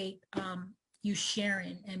appreciate you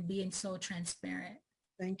sharing and being so transparent.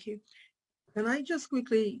 Thank you. Can I just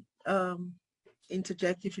quickly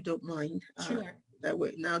interject, if you don't mind? Sure. That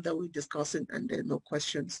way, now that we're discussing and there are no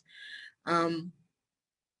questions.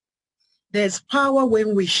 There's power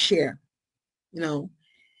when we share. You know,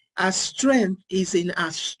 our strength is in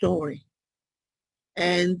our story.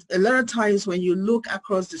 And a lot of times when you look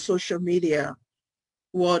across the social media,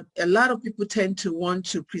 what a lot of people tend to want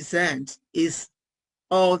to present is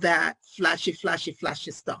all that flashy, flashy,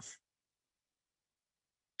 flashy stuff.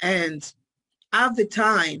 And half the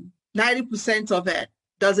time, 90% of it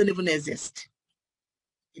doesn't even exist.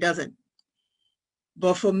 It doesn't.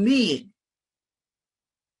 But for me,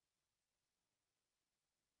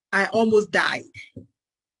 I almost died.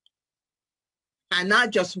 And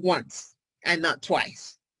not just once and not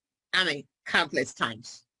twice. I mean, countless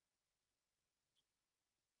times.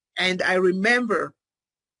 And I remember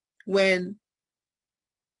when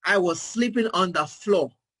I was sleeping on the floor.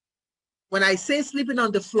 When I say sleeping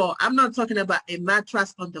on the floor, I'm not talking about a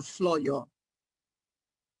mattress on the floor, y'all.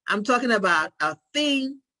 I'm talking about a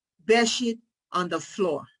thin bedsheet on the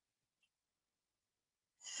floor.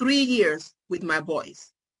 3 years with my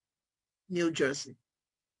boys, New Jersey.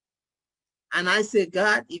 And I said,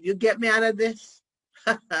 God, if you get me out of this,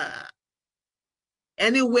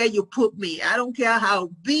 anywhere you put me, I don't care how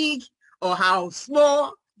big or how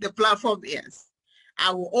small the platform is,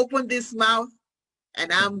 I will open this mouth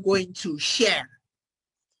and I'm going to share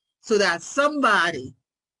so that somebody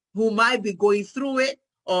who might be going through it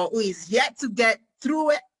or who is yet to get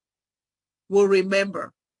through it will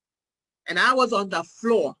remember. And I was on the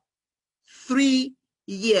floor 3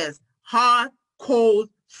 years, hard, cold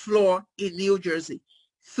floor in New Jersey,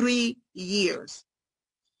 3 years.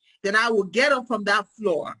 Then I would get up from that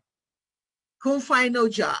floor, couldn't find no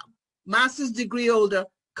job, master's degree holder,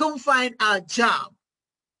 couldn't find a job.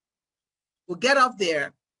 We'll get up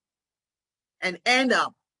there and end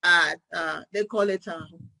up at, they call it,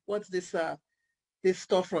 what's this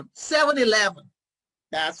storefront? 7-Eleven.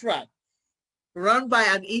 That's right. Run by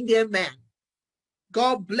an Indian man.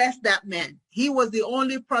 God bless that man. He was the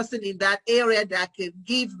only person in that area that could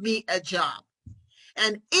give me a job.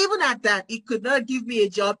 And even at that, he could not give me a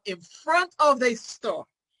job in front of the store.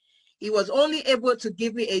 He was only able to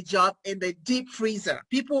give me a job in the deep freezer.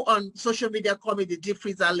 People on social media call me the deep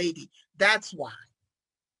freezer lady. That's why.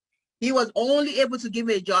 He was only able to give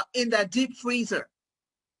me a job in the deep freezer.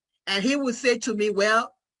 And he would say to me,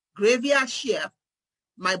 well, graveyard chef,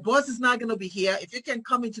 my boss is not going to be here. If you can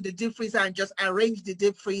come into the deep freezer and just arrange the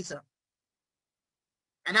deep freezer.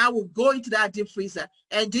 And I will go into that deep freezer.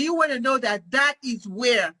 And do you want to know that that is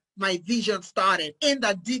where my vision started? In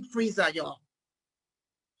the deep freezer, y'all.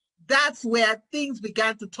 That's where things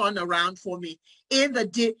began to turn around for me. In the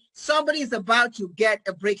deep, somebody is about to get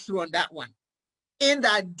a breakthrough on that one. In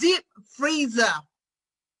the deep freezer.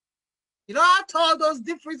 You know how tall those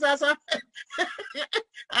deep freezers are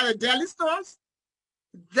at the deli stores?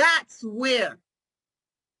 That's where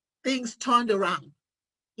things turned around.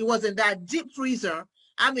 It was in that deep freezer.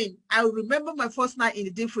 I mean, I remember my first night in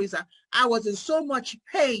the deep freezer. I was in so much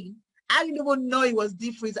pain. I didn't even know it was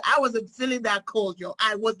deep freezer. I wasn't feeling that cold, yo.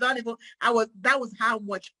 I was not even, that was how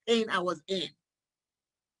much pain I was in.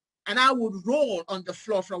 And I would roll on the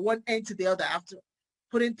floor from one end to the other after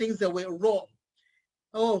putting things away, roll.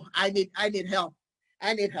 Oh, I need help.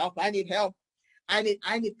 I need help. I need help. I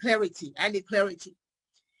need clarity. I need clarity.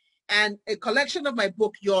 And a collection of my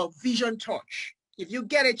book, Your Vision Torch. If you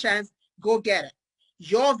get a chance, go get it.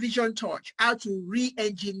 Your Vision Torch, how to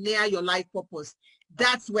re-engineer your life purpose.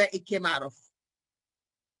 That's where it came out of.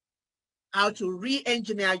 How to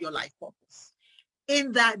re-engineer your life purpose.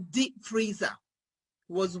 In that deep freezer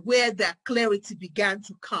was where that clarity began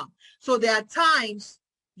to come. So there are times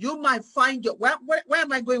you might find your, where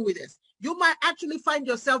am I going with this? You might actually find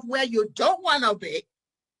yourself where you don't want to be,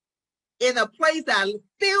 in a place that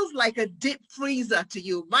feels like a deep freezer to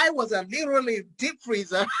you. Mine was a literally deep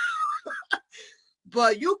freezer.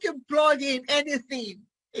 But you can plug in anything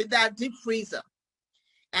in that deep freezer.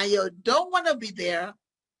 And you don't want to be there.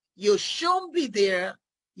 You shouldn't be there.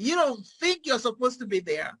 You don't think you're supposed to be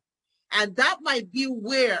there. And that might be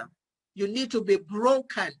where you need to be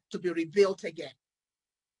broken to be rebuilt again.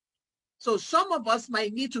 So some of us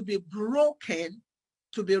might need to be broken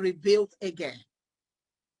to be rebuilt again.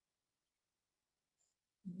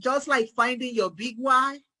 Just like finding your big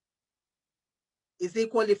why is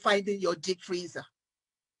equally finding your deep freezer,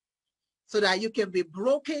 so that you can be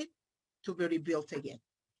broken to be rebuilt again.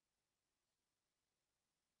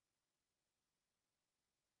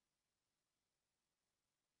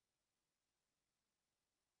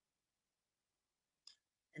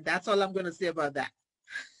 And that's all I'm going to say about that.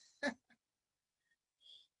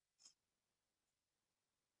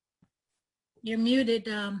 You're muted,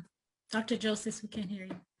 Dr. Joseph, we can't hear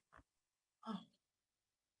you. Oh.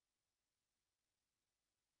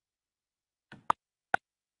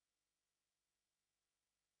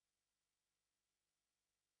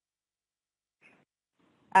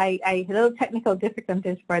 I little technical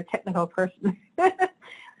difficulties for a technical person. But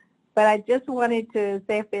I just wanted to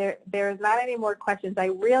say, if there's not any more questions, I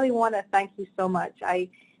really want to thank you so much.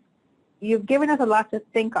 You've given us a lot to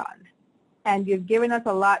think on, and you've given us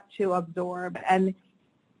a lot to absorb, and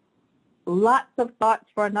lots of thoughts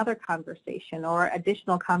for another conversation or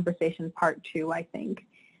additional conversation part 2, I think.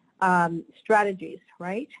 Strategies,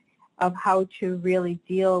 right, of how to really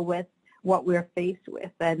deal with what we're faced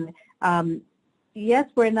with. And yes,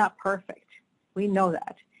 we're not perfect. We know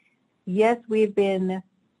that. Yes, we've been,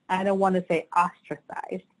 I don't want to say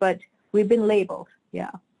ostracized, but we've been labeled,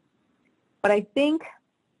 yeah. But I think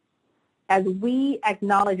as we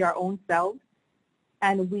acknowledge our own selves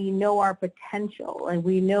and we know our potential and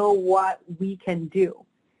we know what we can do,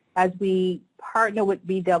 as we partner with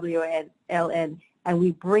BWLN and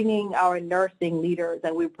we bring in our nursing leaders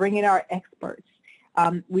and we bring in our experts,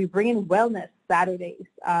 we bring in Wellness Saturdays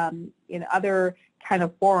in other kind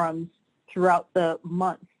of forums throughout the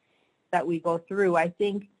month that we go through, I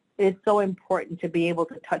think it's so important to be able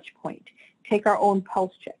to touch point, take our own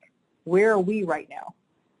pulse check. Where are we right now?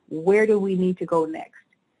 Where do we need to go next?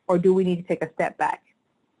 Or do we need to take a step back?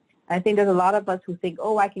 And I think there's a lot of us who think,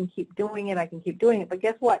 oh, I can keep doing it, I can keep doing it. But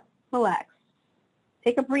guess what? Relax.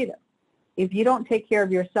 Take a breather. If you don't take care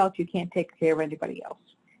of yourself, you can't take care of anybody else.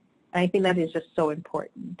 And I think that is just so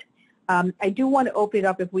important. I do want to open it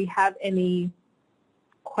up if we have any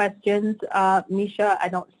questions. Misha, I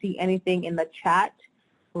don't see anything in the chat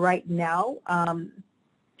right now.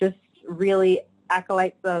 Just really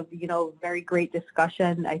acolytes of, very great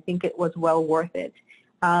discussion. I think it was well worth it.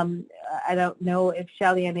 I don't know if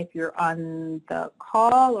Shelly, and if you're on the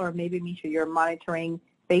call, or maybe Misha, you're monitoring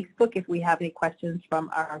Facebook, if we have any questions from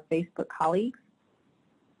our Facebook colleagues.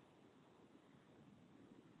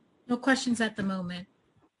 No questions at the moment.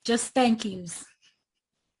 Just thank yous.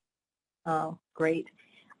 Oh, great.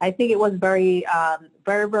 I think it was very,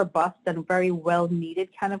 very robust and very well needed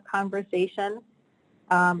kind of conversation,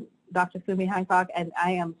 Dr. Fumi Hancock, and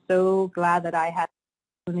I am so glad that I had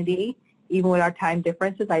the opportunity, even with our time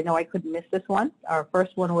differences. I know I couldn't miss this one. Our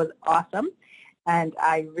first one was awesome, and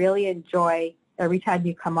I really enjoy every time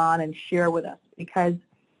you come on and share with us, because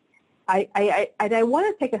I want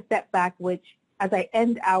to take a step back, which as I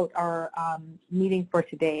end out our meeting for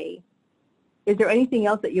today, is there anything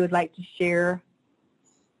else that you would like to share,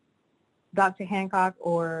 Dr. Hancock,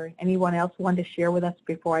 or anyone else want to share with us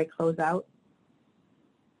before I close out?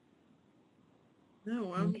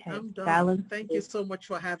 No, I'm done. Balance. Thank you so much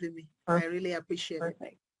for having me. Perfect. I really appreciate it.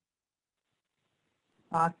 Perfect.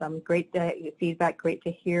 Awesome. Great feedback. Great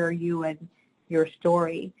to hear you and your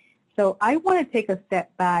story. So I want to take a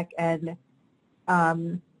step back and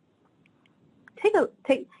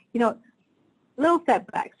take little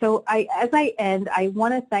step back. So as I end, I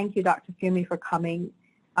want to thank you, Dr. Fumi, for coming.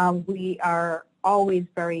 We are always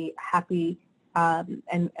very happy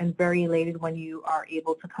and very elated when you are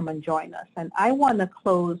able to come and join us. And I want to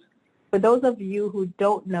close, for those of you who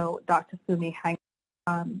don't know Dr. Fumi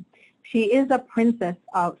Hancock, she is a princess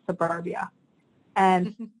of suburbia,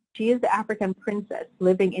 and she is the African princess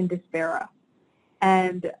living in Dispera.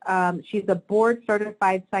 And she's a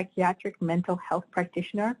board-certified psychiatric mental health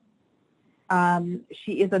practitioner.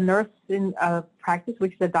 She is a nurse in practice,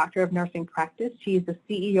 which is a doctor of nursing practice. She is the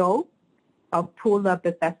CEO of Pula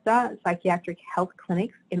Bethesda Psychiatric Health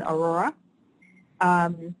Clinics in Aurora.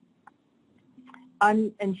 And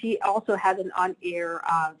she also has an on-air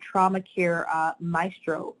trauma care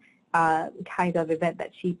maestro kind of event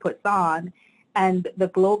that she puts on, and the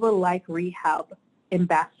Global Life Rehab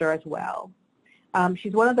ambassador as well.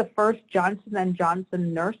 She's one of the first Johnson &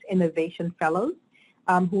 Johnson Nurse Innovation Fellows,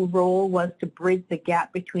 whose role was to bridge the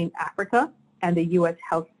gap between Africa and the U.S.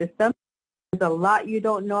 health system. There's a lot you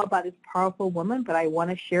don't know about this powerful woman, but I want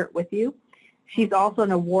to share it with you. She's also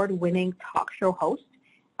an award-winning talk show host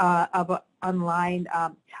of an online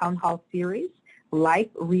town hall series Life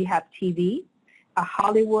Rehab TV, a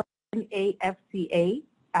Hollywood AFCA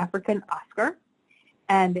African Oscar,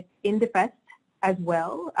 and IndieFest as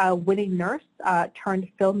well, winning nurse turned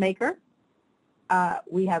filmmaker.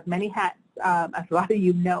 We have many hats, as a lot of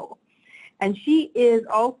you know. And she is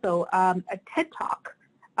also a TED Talk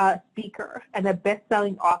speaker and a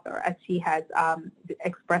best-selling author, as she has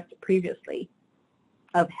expressed previously,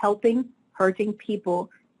 of helping hurting people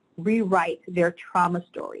rewrite their trauma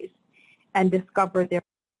stories and discover their.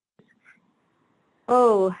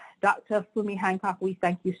 Oh, Dr. Fumi Hancock, we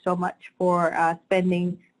thank you so much for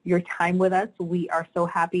spending your time with us. We are so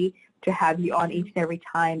happy to have you on each and every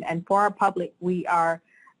time. And for our public, we are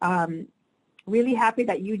really happy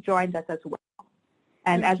that you joined us as well.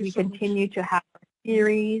 And as we continue to have our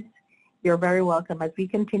series, you're very welcome. As we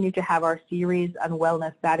continue to have our series on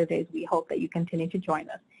Wellness Saturdays, we hope that you continue to join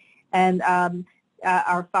us. And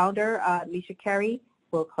our founder, Misha Carey,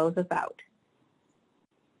 will close us out.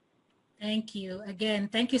 Thank you. Again,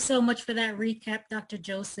 thank you so much for that recap, Dr.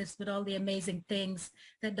 Josephs, with all the amazing things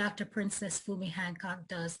that Dr. Princess Fumi Hancock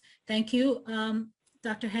does. Thank you,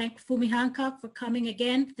 Dr. Fumi Hancock, for coming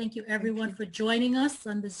again. Thank you, everyone, for joining us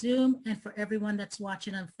on the Zoom, and for everyone that's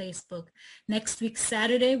watching on Facebook. Next week,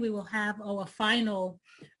 Saturday, we will have our final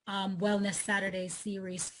Wellness Saturday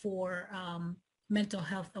series for Mental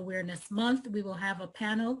Health Awareness Month. We will have a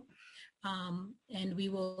panel. And we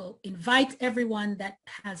will invite everyone that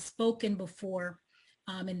has spoken before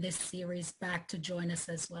in this series back to join us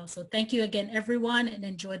as well. So thank you again, everyone, and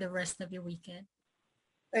enjoy the rest of your weekend.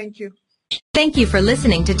 Thank you. Thank you for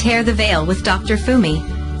listening to Tear the Veil with Dr. Fumi.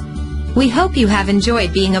 We hope you have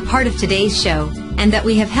enjoyed being a part of today's show and that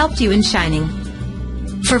we have helped you in shining.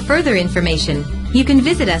 For further information, you can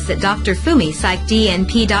visit us at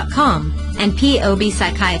drfumiPsychdNP.com and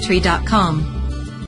pobpsychiatry.com.